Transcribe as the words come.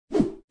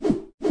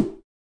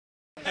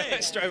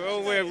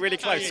We're really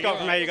close. Scott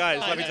from HeyUGuys,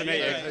 lovely to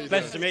meet you.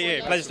 Pleasure to meet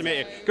you. Pleasure to meet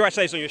you.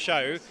 Congratulations on your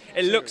show.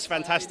 It looks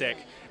fantastic.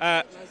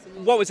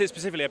 What was it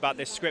specifically about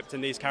this script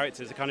and these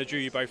characters that kind of drew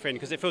you both in?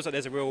 Because it feels like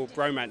there's a real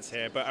bromance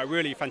here, but a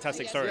really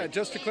fantastic story. Yeah,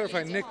 just to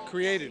clarify, Nick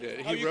created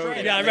it. He wrote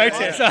it. Yeah, I wrote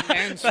it.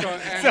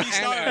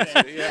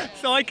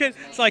 So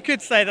I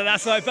could say that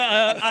that's right,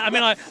 but I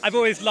mean, I've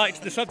always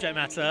liked the subject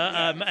matter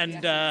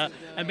and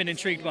been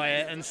intrigued by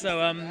it, and so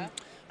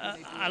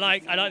I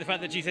like the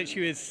fact that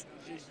GCHQ is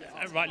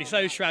rightly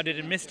so shrouded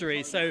in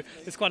mystery, so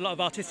there's quite a lot of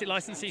artistic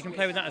license that you can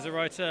play with that as a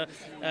writer,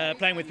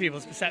 playing with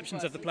people's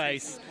perceptions of the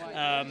place,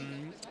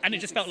 and it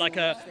just felt like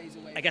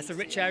I guess a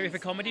rich area for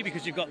comedy,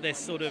 because you've got this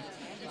sort of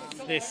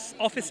this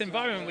office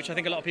environment which I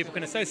think a lot of people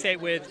can associate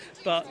with,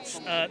 but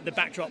the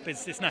backdrop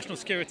is this national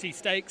security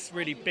stakes,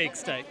 really big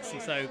stakes,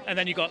 and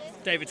then you've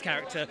got David's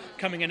character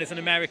coming in as an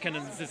American,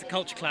 and there's a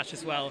culture clash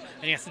as well,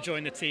 and he has to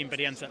join the team, but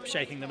he ends up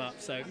shaking them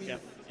up, so yeah.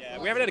 Yeah,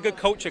 we haven't had a good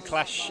culture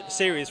clash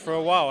series for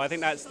a while. I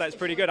think that's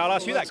pretty good. I'll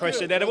ask you that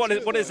question then. What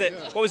was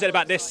it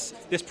about this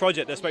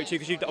project that spoke to you?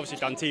 Because you've obviously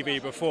done TV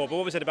before, but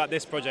what was it about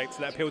this project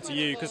that appealed to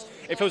you? Because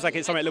it feels like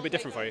it's something a little bit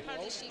different for you.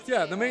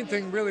 Yeah, the main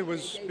thing really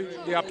was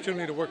the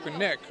opportunity to work with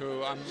Nick,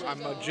 who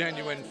I'm a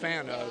genuine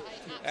fan of,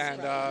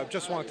 and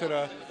just wanted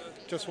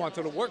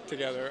to work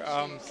together.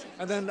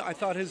 And then I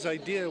thought his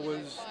idea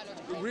was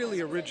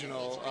really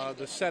original,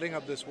 the setting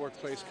of this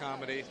workplace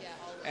comedy.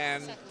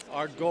 And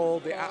our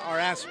goal, our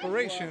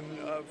aspiration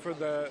for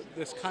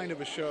this kind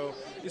of a show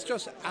is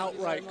just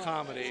outright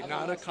comedy,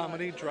 not a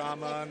comedy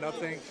drama,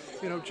 nothing,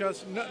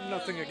 just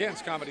nothing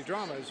against comedy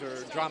dramas or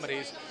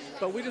dramedies,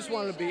 but we just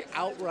wanted to be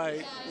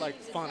outright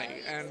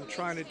funny and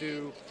trying to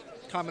do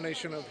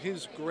combination of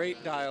his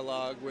great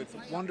dialogue with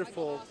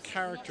wonderful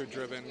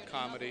character-driven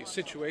comedy,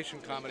 situation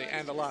comedy,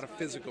 and a lot of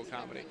physical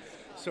comedy.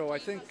 So I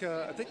think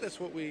that's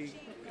what we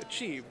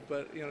achieved,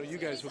 but you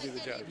guys will be the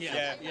judge.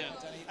 Yeah.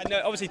 And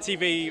obviously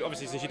TV,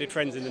 since you did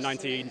Friends in the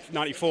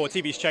 1994,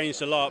 TV's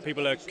changed a lot.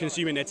 People are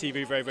consuming their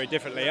TV very, very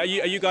differently. Are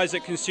you guys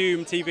that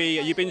consume TV?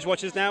 Are you binge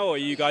watchers now, or are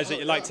you guys that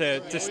you like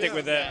to stick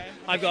with it?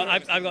 I've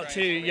got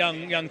two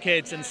young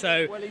kids, and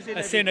so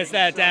as soon as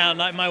they're down,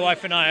 like my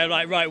wife and I are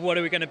like, right, what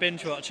are we going to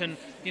binge watch? And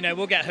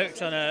we'll get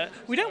hooked on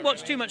we don't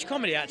watch too much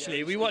comedy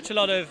actually. We watch a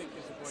lot of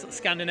sort of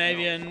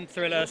Scandinavian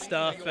thriller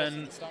stuff,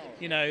 and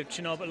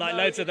Chernobyl, like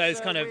loads of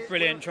those kind of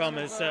brilliant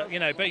dramas.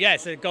 But yeah,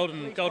 it's a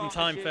golden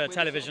time for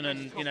television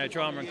and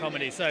drama and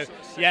comedy. So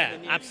yeah,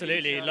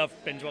 absolutely love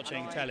binge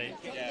watching telly.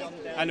 Yeah.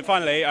 And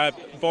finally,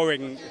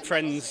 boring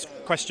Friends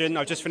question.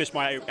 I've just finished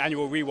my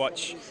annual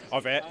rewatch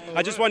of it.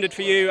 I just wondered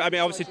for you. I mean,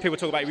 obviously people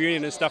talk about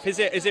reunion and stuff. Is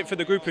it for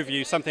the group of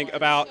you something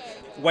about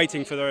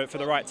waiting for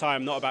the right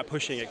time, not about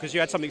pushing it? Because you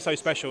had something so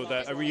special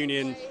that a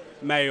reunion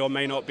may or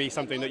may not be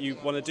something that you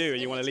want to do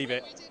and you want to leave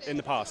it in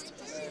the past.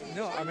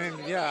 No, I mean,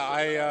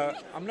 yeah,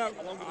 I'm not.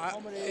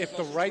 If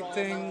the right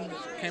thing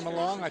came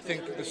along, I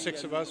think the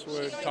six of us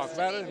would talk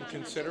about it and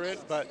consider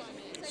it. But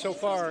so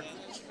far,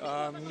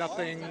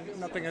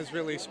 nothing has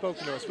really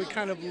spoken to us. We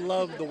kind of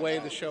love the way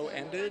the show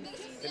ended.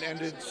 It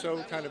ended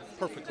so kind of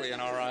perfectly in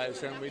our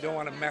eyes, and we don't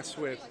want to mess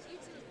with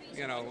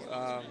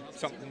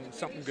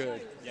something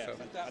good. Yeah, so.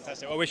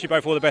 Fantastic. Well, I wish you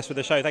both all the best with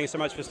the show. Thank you so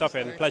much for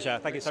stopping. Pleasure.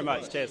 Thank you so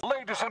much. Cheers.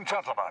 Ladies and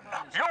gentlemen,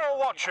 you're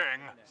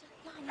watching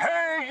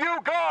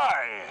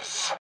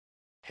HeyUGuys.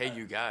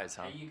 HeyUGuys,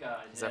 huh?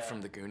 HeyUGuys. Is that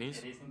from the Goonies?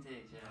 It is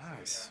indeed, yeah.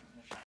 Nice.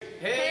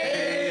 Hey!